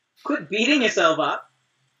 Quit beating yourself up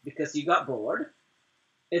because you got bored.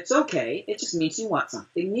 It's okay. It just means you want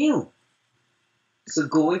something new. So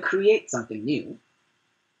go and create something new.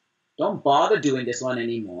 Don't bother doing this one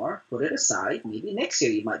anymore. Put it aside. Maybe next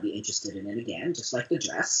year you might be interested in it again, just like the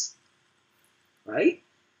dress. Right?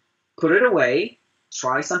 Put it away.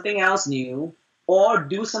 Try something else new. Or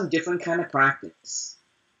do some different kind of practice.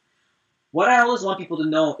 What I always want people to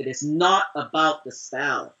know, it is not about the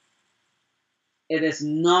spell. It is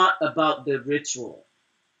not about the ritual.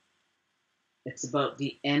 It's about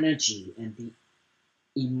the energy and the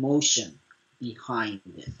emotion behind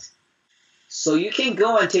it. So you can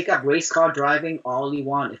go and take up race car driving all you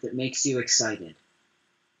want if it makes you excited.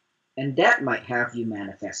 And that might have you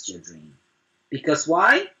manifest your dream. Because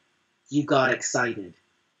why? You got excited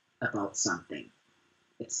about something.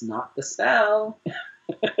 It's not the spell.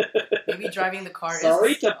 Maybe driving the car is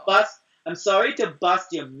I'm sorry to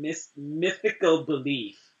bust your mythical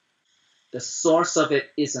belief. The source of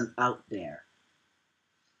it isn't out there.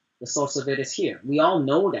 The source of it is here. We all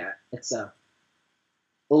know that. It's a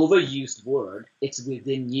overused word. It's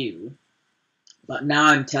within you. But now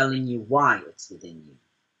I'm telling you why it's within you.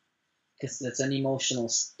 Because it's an emotional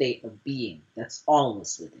state of being that's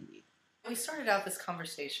always within you. We started out this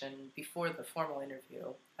conversation before the formal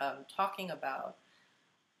interview talking about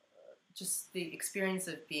just the experience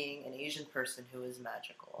of being an Asian person who is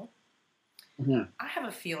magical. Mm-hmm. I have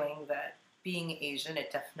a feeling that being Asian,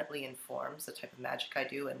 it definitely informs the type of magic I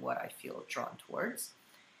do and what I feel drawn towards.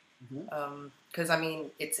 Because, I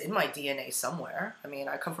mean, it's in my DNA somewhere. I mean,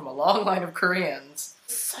 I come from a long line of Koreans.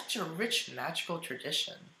 Such a rich magical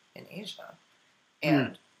tradition in Asia.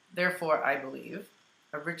 And therefore, I believe,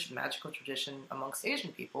 a rich magical tradition amongst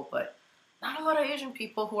Asian people, but not a lot of Asian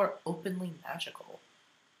people who are openly magical.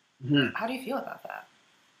 How do you feel about that?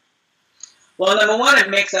 Well, number one,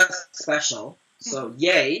 it makes us special. So,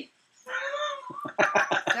 yay.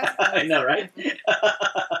 I know, right?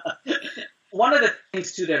 One of the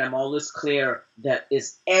things, too, that I'm always clear that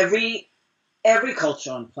is every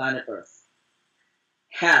culture on planet Earth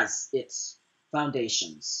has its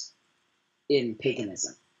foundations in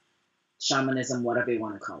paganism, shamanism, whatever you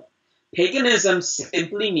want to call it. Paganism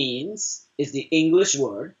simply is the English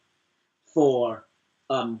word for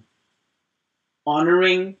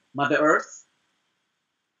honoring Mother Earth,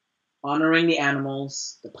 honoring the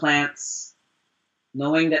animals, the plants,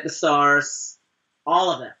 knowing that the stars, all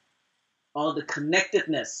of it, all the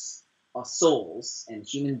connectedness of souls and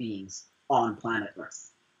human beings on planet Earth.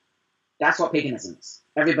 That's what paganism is.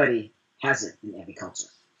 Everybody has it in every culture.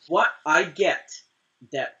 What I get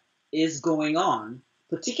that is going on,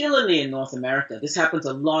 particularly in North America, this happens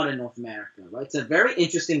a lot in North America, right? It's a very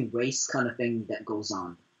interesting race kind of thing that goes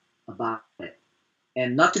on about it.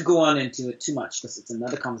 And not to go on into it too much, because it's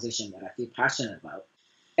another conversation that I feel passionate about.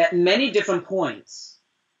 At many different points,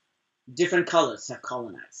 different colors have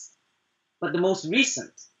colonized. But the most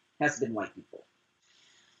recent has been white people.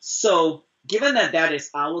 So, given that that is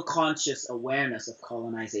our conscious awareness of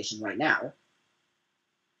colonization right now,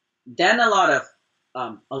 then a lot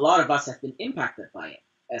of us have been impacted by it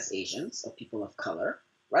as Asians or people of color,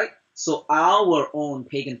 right? So our own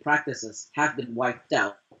pagan practices have been wiped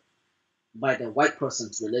out by the white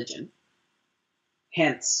person's religion.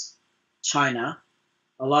 Hence, China,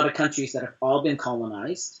 a lot of countries that have all been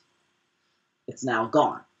colonized, it's now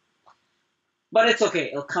gone. But it's okay.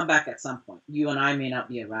 It'll come back at some point. You and I may not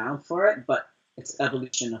be around for it, but it's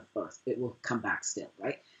evolution of Earth. It will come back still,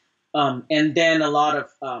 right? And then a lot of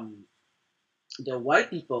the white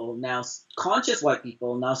people now, conscious white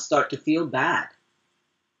people now start to feel bad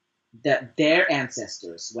that their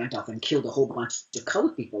ancestors went off and killed a whole bunch of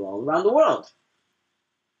colored people all around the world.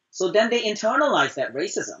 So then they internalize that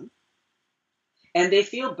racism and they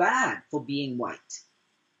feel bad for being white.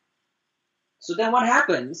 So then what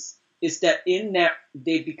happens is that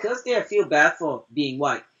because they feel bad for being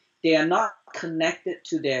white, they are not connected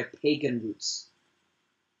to their pagan roots.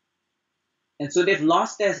 And so they've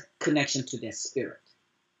lost their connection to their spirit.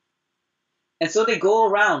 And so they go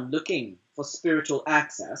around looking for spiritual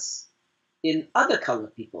access in other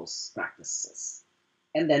colored people's practices.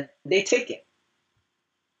 And then they take it.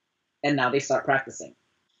 And now they start practicing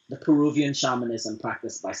the Peruvian shamanism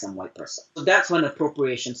practiced by some white person. So that's when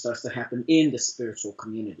appropriation starts to happen in the spiritual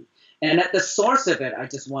community. And at the source of it, I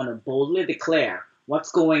just want to boldly declare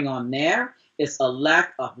what's going on there is a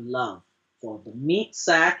lack of love for the meat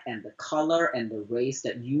sack and the color and the race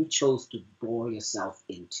that you chose to bore yourself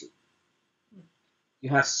into. You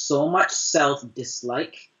have so much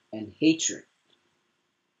self-dislike and hatred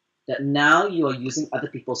that now you are using other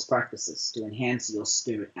people's practices to enhance your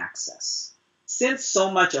spirit access. Since so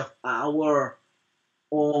much of our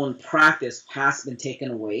own practice has been taken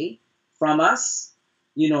away from us,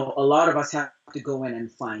 a lot of us have to go in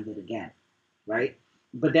and find it again, right?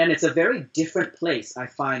 But then it's a very different place, I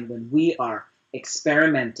find, when we are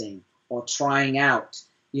experimenting or trying out,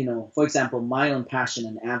 for example, my own passion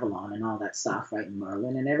in Avalon and all that stuff, right?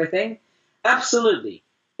 Merlin and everything. Absolutely.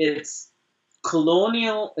 It's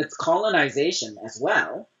colonization as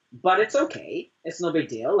well, but it's okay. It's no big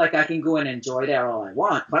deal. Like, I can go and enjoy there all I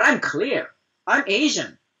want, but I'm clear. I'm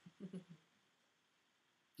Asian.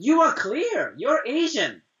 You are clear. You're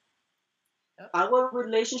Asian. Our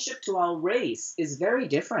relationship to our race is very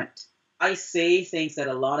different. I say things that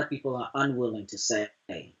a lot of people are unwilling to say.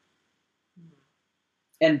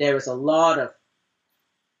 And there is a lot of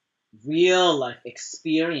real life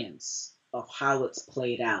experience of how it's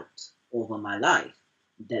played out over my life,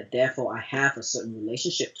 that therefore I have a certain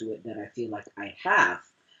relationship to it, that I feel like I have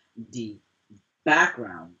the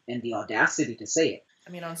background and the audacity to say it.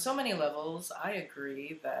 I mean, on so many levels, I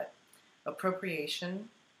agree that appropriation,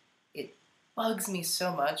 it bugs me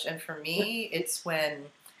so much. And for me, it's when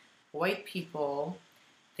white people,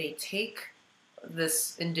 they take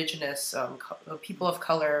this indigenous people of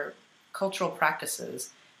color cultural practices,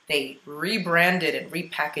 they rebrand it and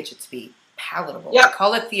repackage it to be palatable. Yep. They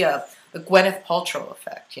call it the Gwyneth Paltrow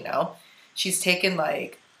effect, She's taken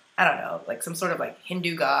some sort of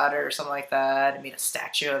Hindu god or something like that and made a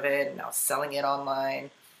statue of it and now selling it online.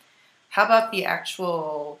 How about the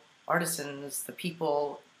actual artisans, the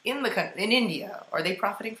people in India? Are they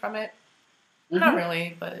profiting from it? Mm-hmm. Not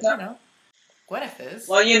really, but Gwyneth is.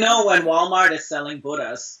 Well, when Walmart is selling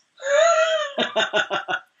Buddhas,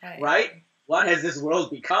 right? What has this world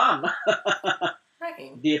become?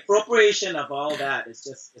 Right. The appropriation of all that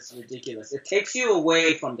is it's ridiculous. It takes you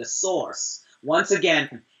away from the source. Once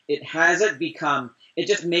again, it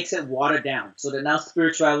just makes it watered down. So that now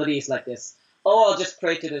spirituality is like this. Oh, I'll just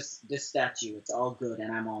pray to this statue. It's all good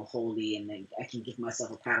and I'm all holy and then I can give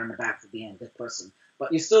myself a pat on the back for being a good person.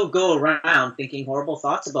 But you still go around thinking horrible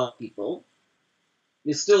thoughts about people.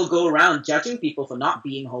 You still go around judging people for not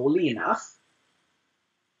being holy enough,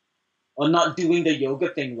 or not doing the yoga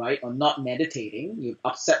thing right, or not meditating. You're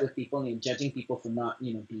upset with people and you're judging people for not,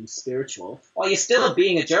 being spiritual, while you're still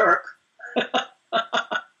being a jerk.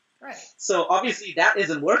 Right. So obviously that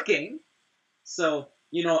isn't working. So,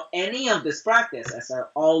 any of this practice, as I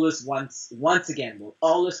always once again will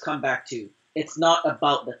always come back to, it's not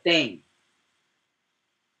about the thing.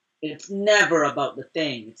 It's never about the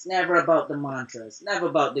thing. It's never about the mantra. It's never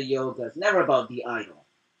about the yoga. It's never about the idol.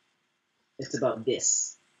 It's about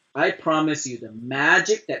this. I promise you, the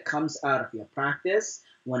magic that comes out of your practice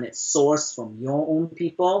when it's sourced from your own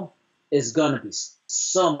people is going to be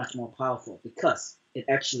so much more powerful because it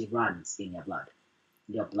actually runs in your blood,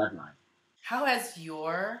 your bloodline. How has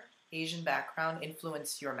your Asian background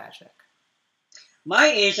influenced your magic? My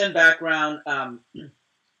Asian background,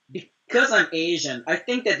 because I'm Asian, I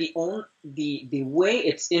think that the way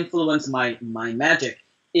it's influenced my magic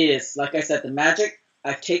is, like I said, the magic,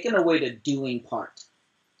 I've taken away the doing part.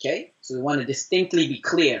 Okay? So we want to distinctly be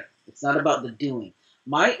clear. It's not about the doing.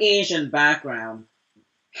 My Asian background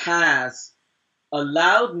has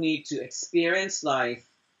allowed me to experience life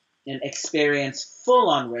and experience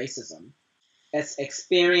full-on racism. Has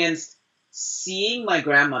experienced seeing my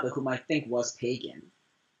grandmother, whom I think was pagan,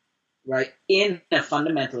 right, in a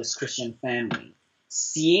fundamentalist Christian family,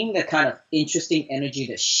 seeing the kind of interesting energy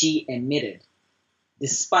that she emitted,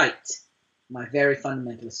 despite my very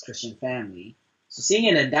fundamentalist Christian family, So seeing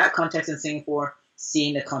it in that context in Singapore,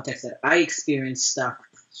 seeing the context that I experienced stuff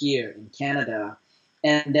here in Canada,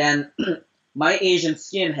 and then my Asian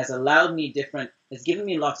skin has given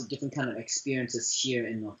me lots of different kind of experiences here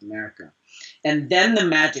in North America. And then the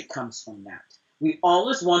magic comes from that. We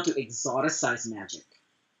always want to exoticize magic.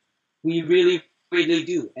 We really, really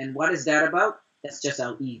do. And what is that about? That's just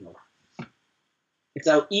our ego. It's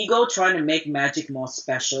our ego trying to make magic more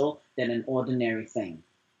special than an ordinary thing.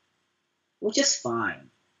 Which is fine.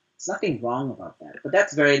 There's nothing wrong about that. But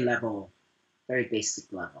that's very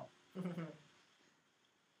basic level.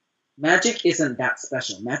 Magic isn't that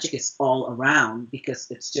special. Magic is all around because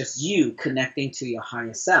it's just you connecting to your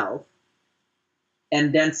higher self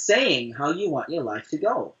and then saying how you want your life to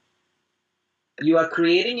go. You are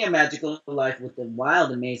creating your magical life with the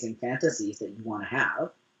wild, amazing fantasies that you want to have.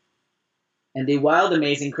 And the wild,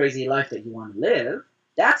 amazing, crazy life that you want to live,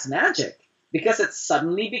 that's magic. Because it's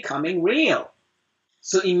suddenly becoming real.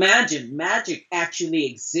 So imagine magic actually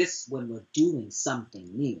exists when we're doing something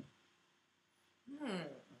new.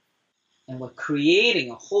 And we're creating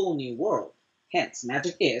a whole new world. Hence,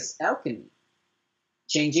 magic is alchemy.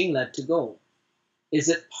 Changing lead to gold. Is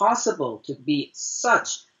it possible to be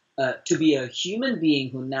a human being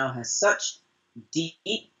who now has such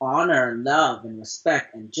deep honor, love, and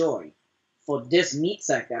respect and joy for this meat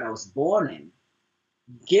sack that I was born in,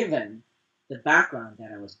 given the background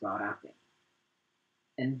that I was brought up in,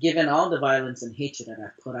 and given all the violence and hatred that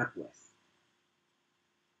I've put up with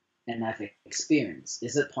and I've experienced?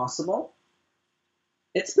 Is it possible?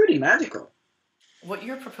 It's pretty magical. What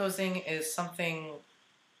you're proposing is something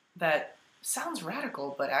that sounds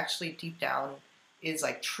radical, but actually deep down is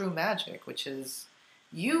like true magic, which is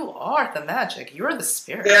you are the magic. You're the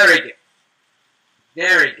spirit. Very good.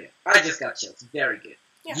 Very good. I just got chills. Very good.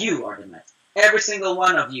 Yeah. You are the magic. Every single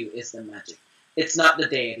one of you is the magic. It's not the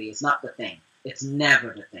deity. It's not the thing. It's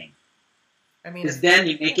never the thing. I mean, because then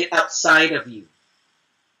you make it outside of you.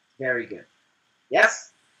 Very good.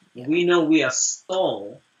 Yes? Yeah. We know we are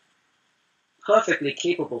so perfectly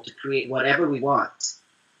capable to create whatever we want.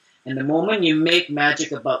 And the moment you make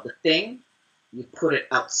magic about the thing, you put it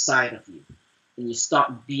outside of you. And you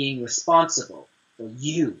stop being responsible for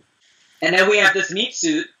you. And then we have this meat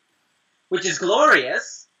suit, which is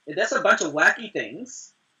glorious. It does a bunch of wacky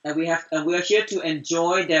things. And we're here to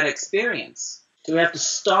enjoy that experience. So we have to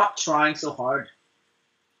stop trying so hard.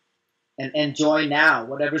 And enjoy now,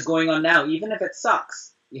 whatever's going on now, even if it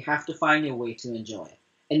sucks. You have to find your way to enjoy it.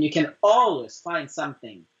 And you can always find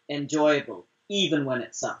something enjoyable, even when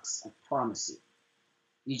it sucks. I promise you.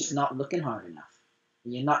 You're just not looking hard enough.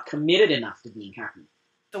 You're not committed enough to being happy.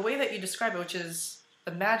 The way that you describe it, which is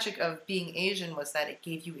the magic of being Asian, was that it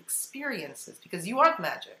gave you experiences. Because you are the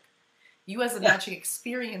magic. You as a magic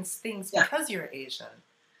experience things because you're Asian.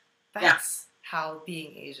 That's how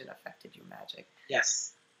being Asian affected your magic.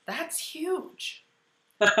 Yes. That's huge.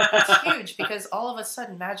 That's huge because all of a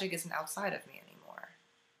sudden magic isn't outside of me anymore.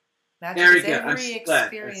 Magic is every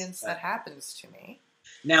experience that happens to me.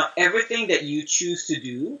 Now, everything that you choose to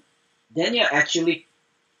do, then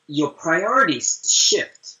your priorities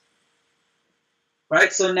shift.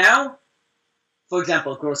 Right? So now, for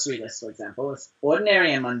example, grocery list, for example, as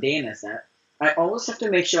ordinary and mundane as that, I always have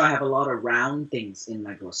to make sure I have a lot of round things in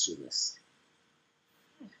my grocery list.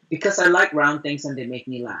 Because I like round things and they make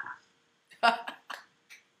me laugh.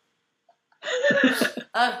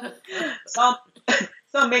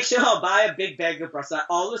 So make sure I'll buy a big bag of Brussels. I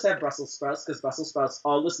always have Brussels sprouts because Brussels sprouts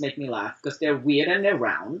always make me laugh because they're weird and they're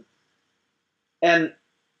round. And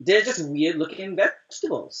they're just weird looking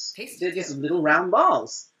vegetables. Tasty. They're just little round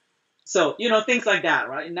balls. So, things like that,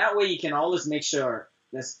 right? And that way you can always make sure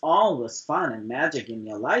there's always fun and magic in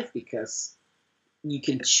your life because you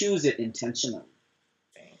can choose it intentionally.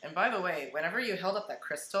 And by the way, whenever you held up that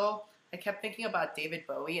crystal, I kept thinking about David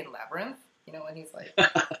Bowie in Labyrinth. When he's like,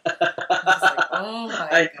 oh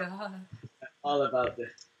my god. All about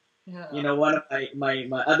this. Yeah. One of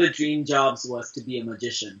my other dream jobs was to be a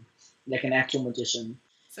magician, like an actual magician.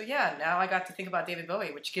 So now I got to think about David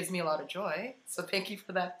Bowie, which gives me a lot of joy. So thank you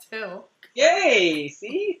for that too. Yay!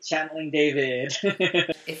 See? Channeling David.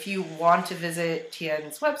 If you want to visit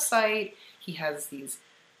Tien's website, he has these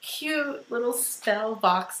cute little spell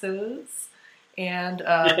boxes. And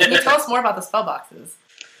can you tell us more about the spell boxes?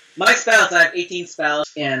 My spells, I have 18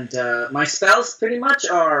 spells, and my spells pretty much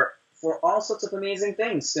are for all sorts of amazing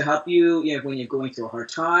things to help you, when you're going through a hard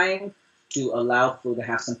time, to allow for to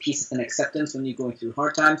have some peace and acceptance when you're going through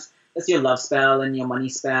hard times. That's your love spell and your money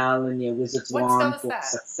spell and your wizard's wand for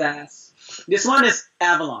success. This one is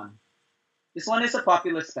Avalon. This one is a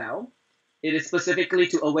popular spell. It is specifically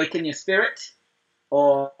to awaken your spirit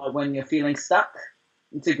or when you're feeling stuck.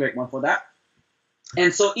 It's a great one for that.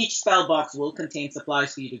 And so each spell box will contain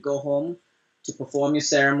supplies for you to go home to perform your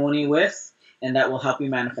ceremony with, and that will help you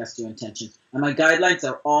manifest your intentions. And my guidelines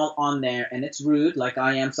are all on there, and it's rude, like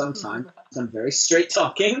I am sometimes. I'm very straight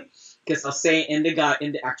talking, because I'll say in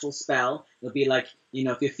the actual spell, it'll be like,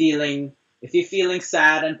 if you're feeling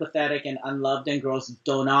sad and pathetic and unloved and gross,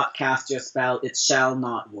 do not cast your spell. It shall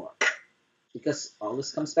not work, because all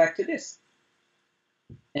this comes back to this,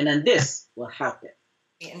 and then this will help it.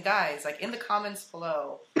 And guys, like in the comments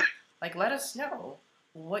below, like let us know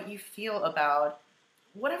what you feel about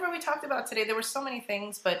whatever we talked about today. There were so many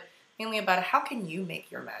things, but mainly about how can you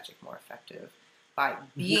make your magic more effective by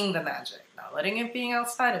being the magic, not letting it being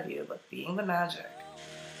outside of you, but being the magic.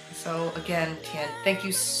 So again, Tien, thank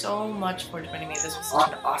you so much for joining me. This was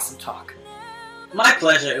such an awesome talk. My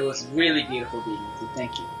pleasure. It was really beautiful being with you.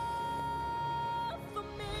 Thank you.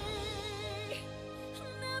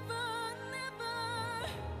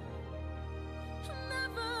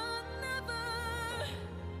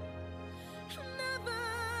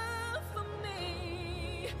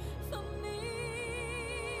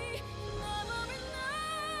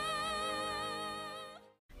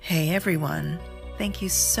 Hey everyone, thank you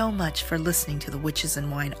so much for listening to the Witches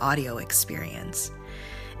and Wine audio experience.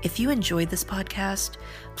 If you enjoyed this podcast,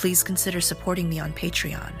 please consider supporting me on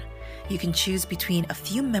Patreon. You can choose between a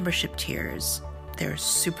few membership tiers. They're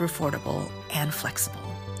super affordable and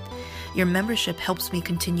flexible. Your membership helps me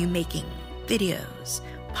continue making videos,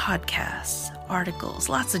 podcasts, articles,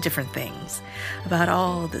 lots of different things about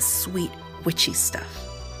all this sweet witchy stuff.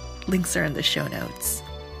 Links are in the show notes.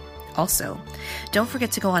 Also, don't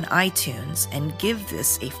forget to go on iTunes and give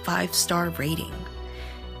this a 5-star rating.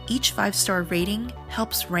 Each 5-star rating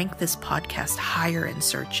helps rank this podcast higher in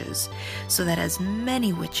searches so that as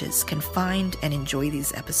many witches can find and enjoy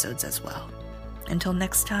these episodes as well. Until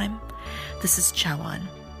next time, this is Chawan,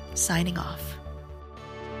 signing off.